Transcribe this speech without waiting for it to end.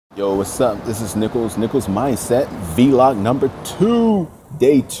Yo, what's up? This is Nichols Mindset vlog number 2,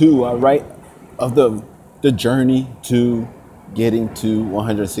 day 2, all right, of the journey to getting to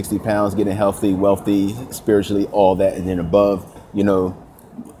 160 pounds, getting healthy, wealthy, spiritually, all that and then above. You know,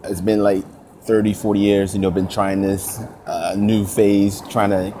 it's been like 30-40 years, been trying this new phase, trying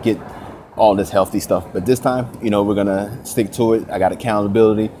to get all this healthy stuff, but this time, we're gonna stick to it. I got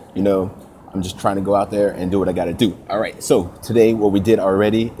accountability. I'm just trying to go out there and do what I got to do. All right. So today, what we did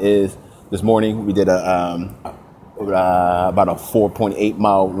already is this morning we did about a 4.8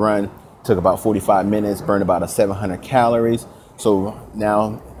 mile run. Took about 45 minutes, burned about 700 calories. So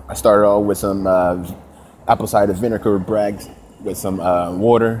now I started off with some apple cider vinegar brags with some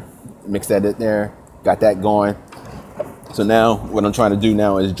water, mixed that in there, got that going. So now what I'm trying to do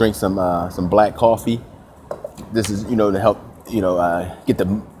now is drink some black coffee. This is, to help get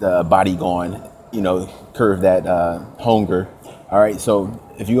the body going, curve that hunger. All right. So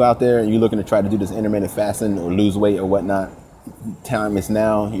if you out there and you're looking to try to do this intermittent fasting or lose weight or whatnot, time is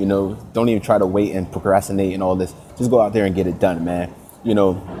now. Don't even try to wait and procrastinate and all this. Just go out there and get it done, man.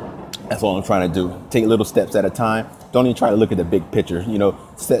 That's all I'm trying to do. Take little steps at a time. Don't even try to look at the big picture.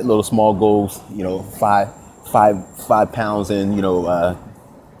 Set little small goals. 5 pounds in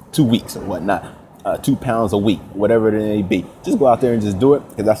 2 weeks or whatnot. 2 pounds a week, whatever it may be. Just go out there and just do it,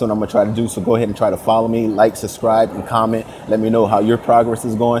 because that's what I'm gonna try to do. So go ahead and try to follow me, like, subscribe, and comment. Let me know how your progress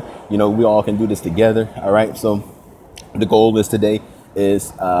is going. We all can do this together. All right. So the goal is today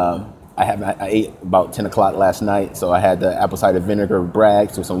is I ate about 10 o'clock last night. So I had the apple cider vinegar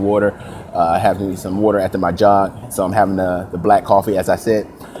brags with some water. I have some water after my jog. So I'm having the black coffee, as I said.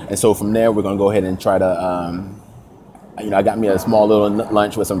 And so from there, we're gonna go ahead and try to I got me a small little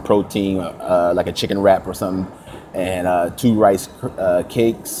lunch with some protein, like a chicken wrap or something, and 2 rice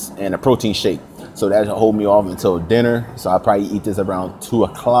cakes and a protein shake. So that'll hold me off until dinner. So I'll probably eat this around 2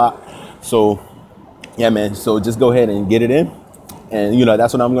 o'clock. So yeah, man. So just go ahead and get it in, and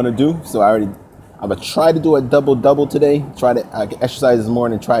that's what I'm gonna do. So I'm gonna try to do a double today. Try to exercise this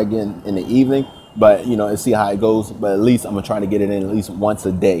morning, try again in the evening, but and see how it goes. But at least I'm gonna try to get it in at least once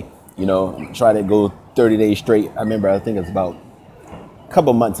a day. Try to go 30 days straight. I remember, I think it's about a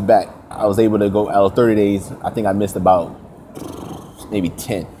couple months back, I was able to go out of 30 days. I think I missed about maybe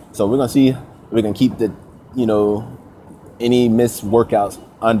 10. So we're going to see if we can keep the, any missed workouts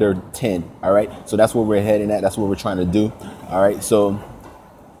under 10. All right. So that's where we're heading at. That's what we're trying to do. All right. So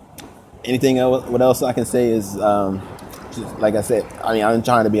anything else, what else I can say is, just like I said, I'm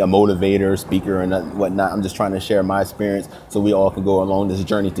trying to be a motivator, speaker, and whatnot. I'm just trying to share my experience so we all can go along this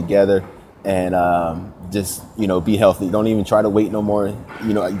journey together and just, be healthy. Don't even try to wait no more.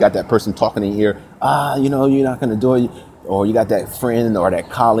 You got that person talking in your ear. You're not going to do it. Or you got that friend or that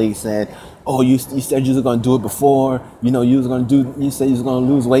colleague saying, oh, you said you was going to do it before. You said you was going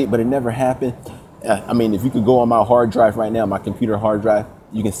to lose weight, but it never happened. If you could go on my hard drive right now, my computer hard drive,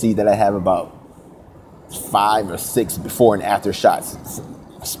 you can see that I have about 5 or 6 before and after shots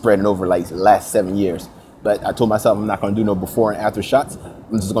spreading over like the last 7 years. But I told myself I'm not going to do no before and after shots.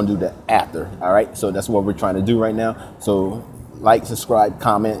 I'm just going to do the after. All right. So that's what we're trying to do right now. So like, subscribe,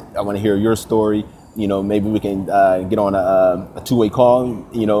 comment. I want to hear your story. Maybe we can get on a two-way call.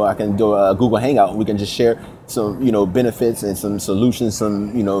 I can do a Google Hangout. We can just share some, benefits and some solutions,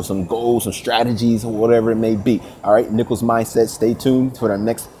 some, some goals, some strategies, whatever it may be. All right. Nichols Mindset. Stay tuned for the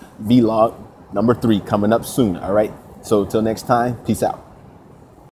next vlog number 3 coming up soon. All right. So till next time, peace out.